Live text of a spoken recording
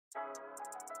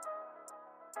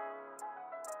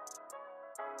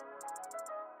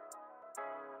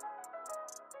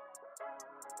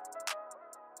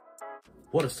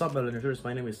What is up, Internet?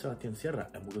 My name is Sebastián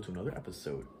and welcome to another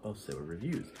episode of Seba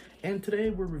Reviews. And today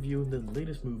we're reviewing the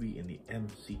latest movie in the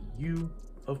MCU,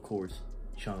 of course,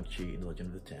 Shang-Chi and the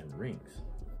Legend of the Ten Rings.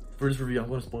 For this review, I'm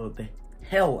going to spoil the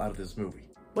hell out of this movie.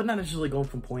 But not necessarily going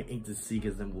from point A to C,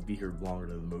 because then we'll be here longer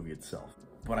than the movie itself.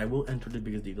 But I will enter the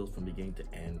biggest details from beginning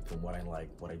to end, from what I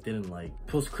liked, what I didn't like,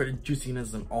 post-credit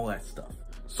juiciness, and all that stuff.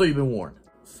 So you've been warned.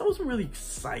 So I was really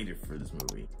excited for this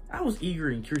movie. I was eager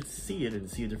and curious to see it and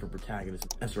see a different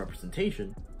protagonist as a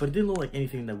representation, but it didn't look like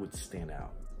anything that would stand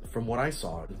out. From what I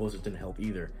saw, the posters didn't help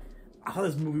either. I thought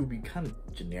this movie would be kind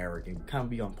of generic and kind of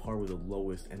be on par with the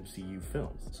lowest MCU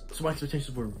films. So my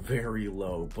expectations were very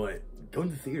low, but going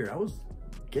to the theater, I was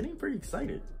getting pretty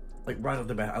excited. Like right off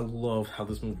the bat, I loved how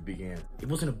this movie began. It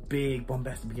wasn't a big,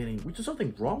 bombastic beginning, which is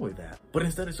something wrong with that. But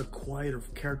instead, it's a quieter,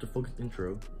 character-focused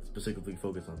intro, specifically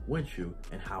focused on Winchu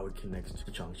and how it connects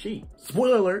to Shang-Chi.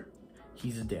 Spoiler alert,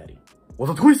 he's his daddy. What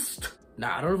a twist!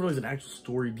 Now, I don't know if there's an actual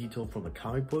story detail from the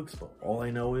comic books, but all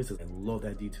I know is I love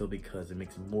that detail because it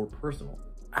makes it more personal.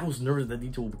 I was nervous that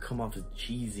detail would come off as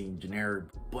cheesy and generic,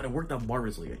 but it worked out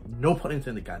marvelously. No pun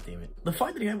intended, goddammit. The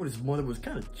fight that he had with his mother was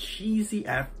kind of cheesy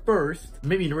at first.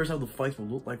 Made me nervous how the fights would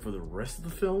look like for the rest of the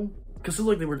film, because it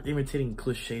looked like they were imitating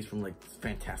cliches from like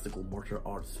fantastical martial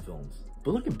arts films.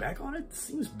 But looking back on it, it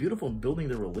seems beautiful in building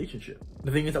their relationship.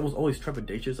 The thing is, I was always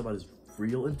trepidatious about his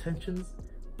real intentions,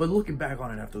 but looking back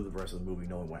on it after the rest of the movie,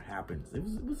 knowing what happens, it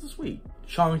was sweet.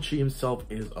 Shang-Chi himself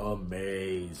is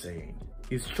amazing.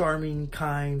 He's charming,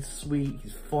 kind, sweet,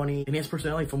 he's funny, and he has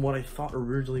personality from what I thought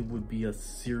originally would be a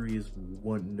serious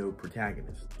one-note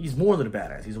protagonist. He's more than a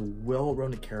badass, he's a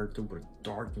well-rounded character with a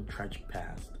dark and tragic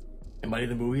past. And by the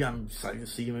end of the movie, I'm excited to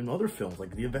see him in other films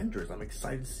like The Avengers. I'm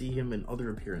excited to see him in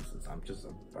other appearances. I'm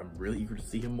really eager to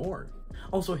see him more.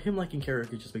 Also, him liking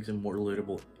character just makes him more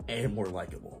relatable and more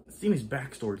likable. Seeing his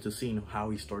backstory to seeing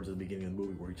how he starts at the beginning of the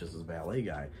movie where he's just a ballet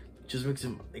guy just makes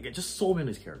him, like, it just sold me in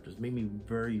his characters. Made me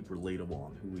very relatable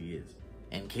on who he is.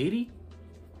 And Katie?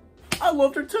 I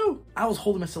loved her too! I was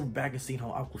holding myself back and seeing how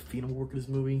Aquafina would work in this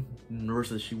movie. Nervous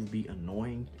that she would be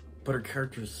annoying. But her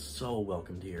character is so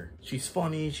welcomed here. She's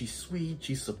funny, she's sweet,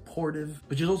 she's supportive,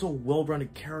 but she's also a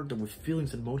well-rounded character with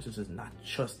feelings and emotions and not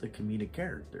just a comedic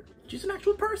character. She's an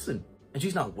actual person. And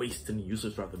she's not wasted and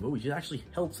useless throughout the movie. She actually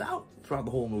helps out throughout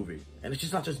the whole movie. And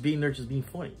she's not just being there, just being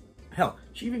funny. Hell,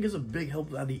 she even gives a big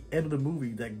help at the end of the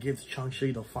movie that gives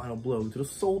Shang-Chi the final blow to the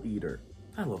Soul Eater.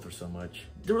 I love her so much.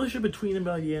 The relationship between them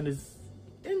by the end is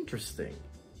interesting.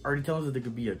 Already telling us that they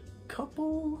could be a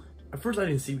couple? At first I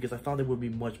didn't see because I thought they would be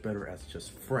much better as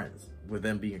just friends, with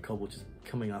them being a couple just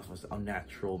coming off as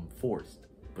unnatural and forced.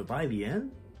 But by the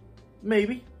end,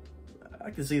 maybe.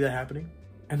 I can see that happening.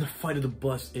 And the fight of the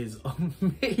bus is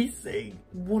amazing.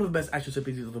 One of the best action set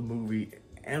pieces of the movie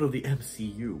and of the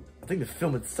MCU. I think the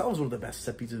film itself is one of the best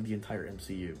set pieces of the entire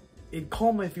MCU. It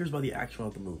calmed my fears by the action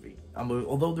of the movie.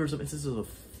 Although there's some instances of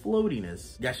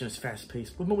floatiness, the action is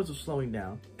fast-paced with moments of slowing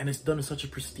down, and it's done in such a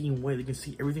pristine way that you can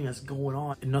see everything that's going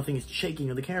on and nothing is shaking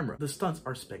on the camera. The stunts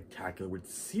are spectacular, with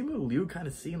Simu Liu kind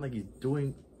of seeming like he's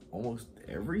doing almost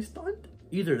every stunt.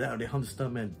 Either that or they hung the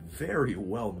stuntman very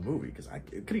well in the movie, because I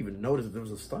couldn't even notice if there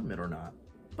was a stuntman or not.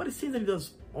 But it seems that he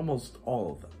does almost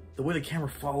all of them. The way the camera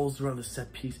follows throughout the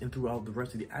set piece and throughout the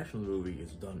rest of the action of the movie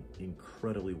is done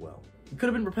incredibly well. It could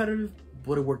have been repetitive,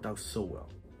 but it worked out so well.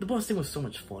 The bus scene was so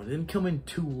much fun. It didn't come in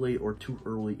too late or too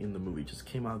early in the movie. It just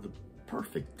came out at the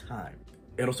perfect time.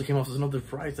 It also came off as another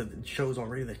surprise that it shows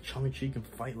already that Shang-Chi can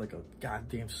fight like a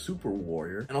goddamn super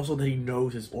warrior. And also that he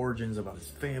knows his origins about his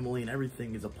family and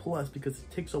everything is a plus because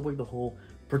it takes away the whole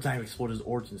protagonist explore his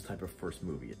origins type of first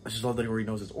movie. I just love that he already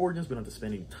knows his origins. We don't have to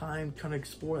spend any time trying to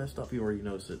explore that stuff. He already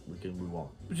knows it. We can move on.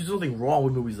 Which is nothing wrong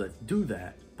with movies that do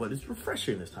that, but it's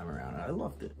refreshing this time around. I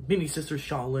loved it. Meeting sister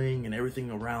Xiaoling and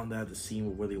everything around that, the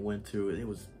scene where they went to, it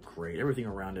was great. Everything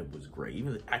around it was great.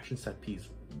 Even the action set piece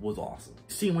was awesome.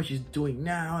 Seeing what she's doing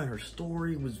now and her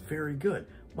story was very good.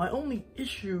 My only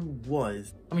issue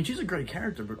was, she's a great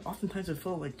character, but oftentimes I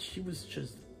felt like she was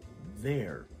just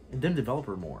there and didn't develop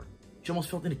her more. She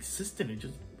almost felt inexistent.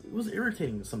 It was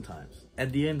irritating sometimes.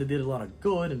 At the end, they did a lot of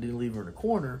good and didn't leave her in a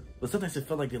corner, but sometimes it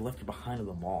felt like they left her behind at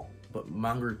the mall. But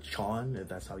Manger Chan, if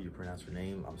that's how you pronounce her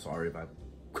name, I'm sorry if I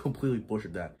completely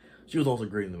butchered that. She was also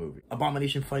great in the movie.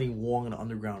 Abomination fighting Wong in an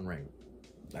underground ring.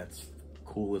 That's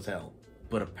cool as hell.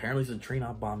 But apparently it's a train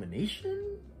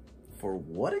Abomination? For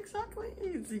what exactly?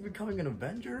 Is he becoming an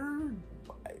Avenger?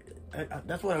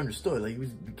 That's what I understood. Like, he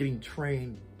was getting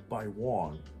trained by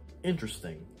Wong.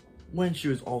 Interesting. when she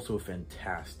was also a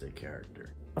fantastic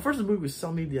character. At first, the movie was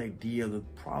selling me the idea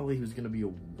that probably he was going to be a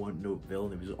one-note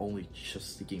villain. He was only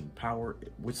just seeking power,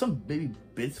 with some maybe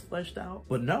bits fleshed out.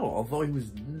 But no, although he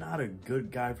was not a good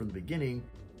guy from the beginning,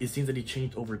 it seems that he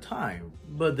changed over time,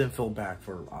 but then fell back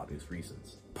for obvious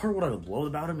reasons. Part of what I loved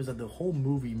about him is that the whole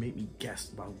movie made me guess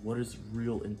about what his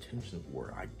real intentions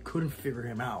were. I couldn't figure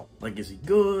him out. Like, is he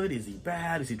good? Is he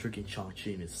bad? Is he tricking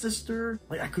Shang-Chi and his sister?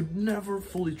 Like, I could never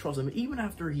fully trust him. Even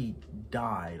after he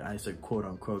died, I said quote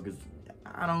unquote, because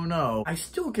I don't know. I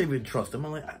still can't even trust him.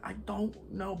 I'm like, I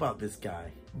don't know about this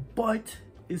guy. But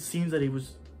it seems that he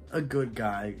was a good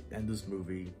guy in this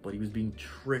movie, but he was being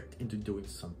tricked into doing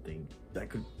something that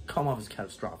could come off as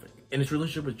catastrophic. And his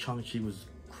relationship with Shang-Chi was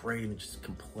great and just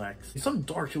complex. Some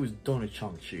dark shit was done at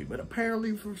Shang-Chi, but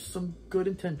apparently for some good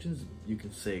intentions, you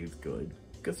can say it's good.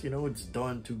 Because, you know, it's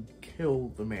done to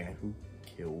kill the man who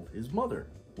killed his mother.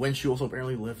 When she also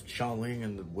apparently left Xiaoling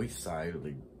in the wayside,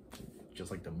 like, just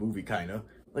like the movie, kinda.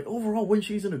 Like, overall, Wen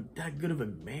Chi isn't that good of a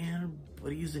man,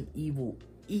 but he isn't evil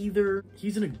either.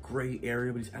 He's in a gray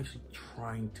area, but he's actually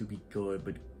trying to be good,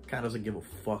 but kinda doesn't give a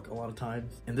fuck a lot of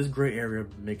times. And this gray area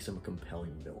makes him a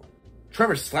compelling villain.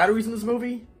 Trevor Slattery's in this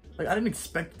movie? Like, I didn't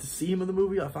expect to see him in the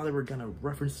movie. I thought they were gonna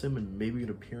reference him and maybe an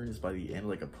appearance by the end,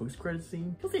 like a post-credit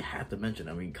scene. Because they had to mention,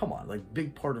 I mean, come on, like,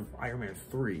 big part of Iron Man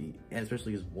 3, and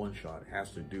especially his one-shot,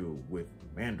 has to do with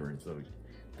Mandarin, so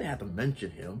they had to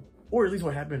mention him. Or at least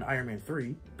what happened in Iron Man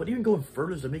 3. But even going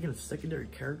further to making a secondary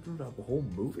character throughout the whole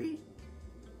movie?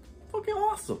 Fucking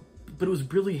awesome. But it was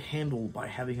really handled by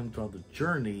having him throughout the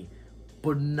journey,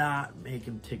 but not make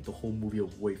him take the whole movie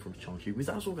away from Shang-Chi, because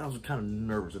that's what I was kind of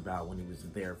nervous about when he was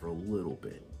there for a little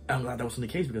bit. And I'm glad that wasn't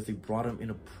the case, because they brought him in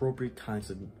appropriate times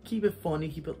to keep it funny,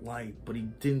 keep it light, but he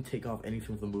didn't take off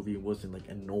anything from the movie. It wasn't like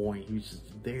annoying. He was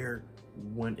just there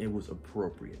when it was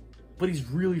appropriate. But he's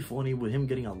really funny, with him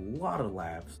getting a lot of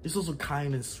laughs. He's also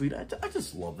kind and sweet. I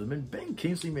just love him. And Ben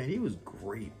Kingsley, man, he was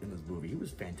great in this movie. He was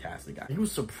fantastic. He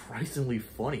was surprisingly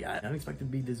funny. I didn't expect him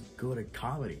to be this good at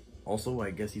comedy. Also,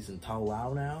 I guess he's in Ta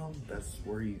Lao now. That's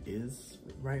where he is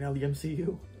right now, the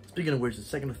MCU. Speaking of which, the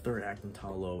second and third act in Ta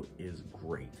Lao is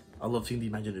great. I love seeing the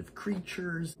imaginative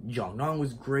creatures. Jiang Nan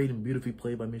was great and beautifully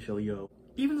played by Michelle Yeoh.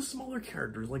 Even the smaller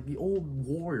characters, like the old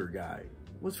warrior guy,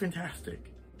 was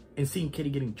fantastic. And seeing Kitty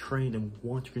getting trained and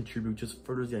want to contribute just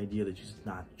furthers the idea that she's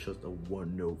not just a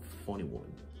one-note funny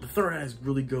one. The third act is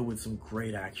really good with some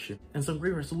great action and some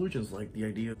great resolutions, like the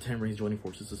idea of Ten Rings joining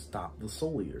forces to stop the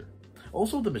Soul Eater.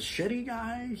 Also, the machete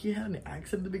guy, he had an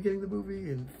accent at the beginning of the movie,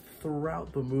 and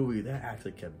throughout the movie, that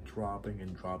accent kept dropping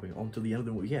and dropping until the end of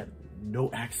the movie. He had no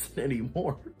accent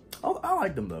anymore. I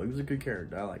liked him though. He was a good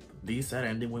character. I liked him. The sad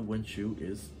ending with Wen Chu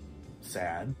is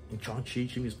sad, and Shang-Chi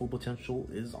achieving his full potential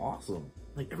is awesome.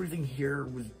 Like, everything here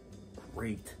was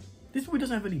great. This movie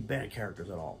doesn't have any bad characters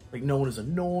at all. Like, no one is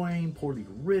annoying, poorly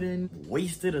written,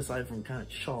 wasted aside from kind of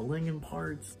Xiaoling in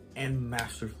parts, and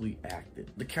masterfully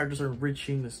acted. The characters are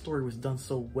enriching, the story was done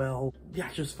so well, the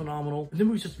action is phenomenal. And the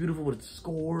movie's just beautiful with its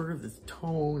score, its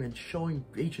tone, and showing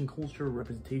ancient culture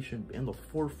representation in the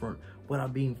forefront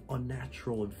without being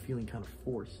unnatural and feeling kind of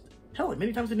forced. Hell, like,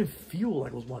 many times I didn't feel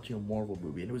like I was watching a Marvel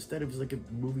movie, and instead it was like a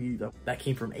movie that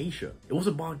came from Asia. It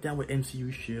wasn't bogged down with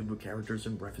MCU shit, with characters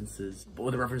and references, but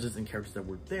with the references and characters that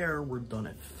were there were done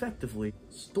effectively,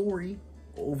 story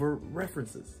over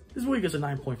references. This movie gets a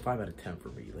 9.5 out of 10 for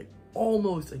me, like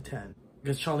almost a 10.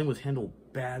 Because Xiaoling was handled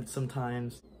bad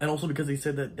sometimes, and also because they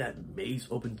said that base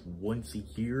opens once a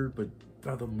year, but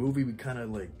throughout the movie we kind of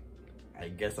like, I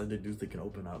guess I deduced it can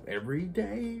open up every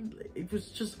day. It was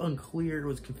just unclear, it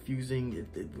was confusing,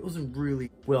 it wasn't really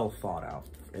well thought out,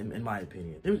 in my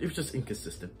opinion. It was just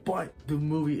inconsistent, but the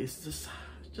movie is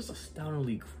just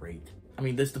astoundingly great. I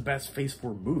mean, this is the best Phase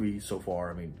 4 movie so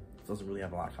far. I mean, it doesn't really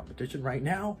have a lot of competition right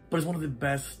now, but it's one of the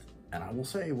best, and I will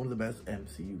say, one of the best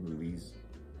MCU movies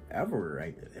ever,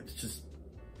 right? It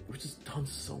was just done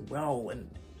so well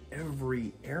in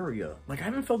every area. Like, I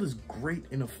haven't felt this great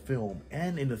in a film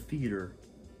and in a theater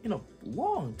in a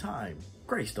long time.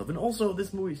 Great stuff. And also,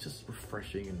 this movie is just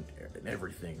refreshing and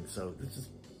everything. So this is,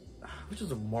 which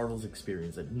is a marvelous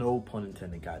experience. And no pun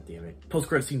intended, goddammit.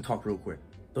 Post-credit scene talk real quick.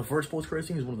 The first post-credit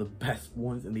scene is one of the best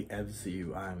ones in the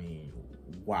MCU. I mean,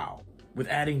 wow. With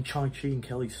adding Shang-Chi and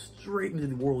Kelly straight into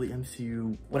the world of the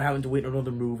MCU, what happened to wait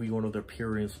another movie or another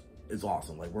appearance is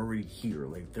awesome. Like, we're already here.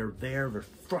 Like, they're there, they're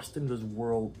thrust into this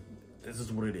world. This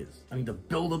is what it is. I mean, the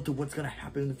build up to what's gonna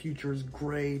happen in the future is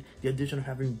great. The addition of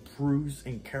having Bruce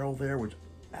and Carol there, which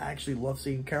I actually love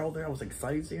seeing Carol there. I was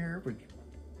excited to see her, but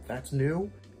that's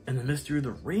new. And the mystery of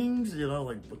the rings, you know,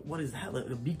 like, what is that? Like,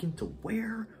 a beacon to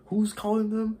where? Who's calling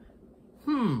them?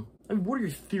 I mean, what are your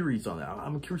theories on that?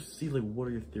 I'm curious to see, like, what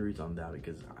are your theories on that?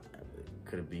 Because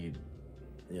could it be,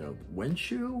 you know,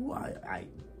 Wenshu? I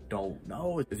don't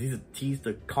know. Is he a tease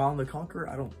to Khan the Conqueror?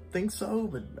 I don't think so,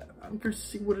 but I'm curious to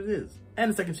see what it is.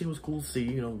 And the second scene was cool to see,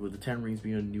 you know, with the Ten Rings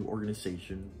being a new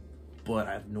organization, but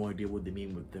I have no idea what they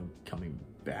mean with them coming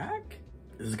back.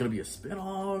 Is it going to be a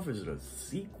spin-off? Is it a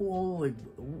sequel? Like,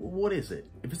 what is it?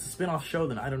 If it's a spin-off show,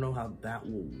 then I don't know how that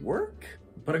will work.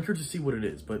 But I'm curious to see what it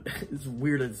is. But it's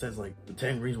weird that it says, like, the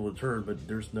Ten Rings will return, but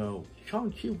there's no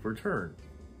Shang-Chi will return.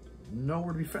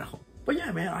 Nowhere to be found. But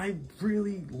yeah, man, I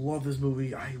really love this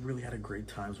movie. I really had a great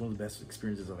time. It's one of the best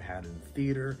experiences I've had in the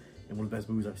theater, and one of the best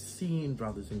movies I've seen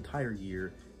throughout this entire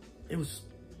year. It was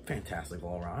fantastic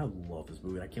all around. I love this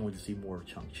movie. I can't wait to see more of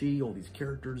Shang-Chi, all these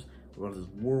characters, about this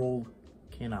world.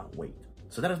 Cannot wait.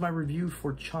 So that is my review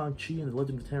for Shang-Chi and the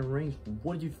Legend of the Ten Rings.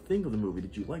 What did you think of the movie?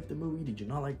 Did you like the movie? Did you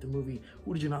not like the movie?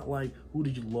 Who did you not like? Who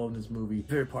did you love in this movie?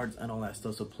 Favorite parts and all that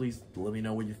stuff. So please let me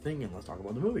know what you think and let's talk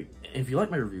about the movie. And if you like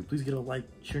my review, please get a like,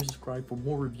 share, and subscribe for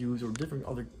more reviews or different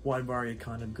other wide variety of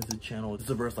content because the channel is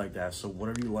diverse like that. So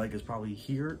whatever you like is probably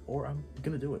here or I'm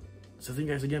gonna do it. So thank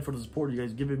you guys again for the support you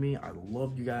guys giving me. I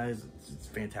love you guys. It's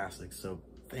fantastic. So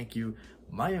thank you.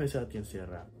 My name is Sebastián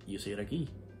Productions. Y yo seguiré aquí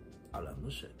hablando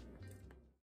shit.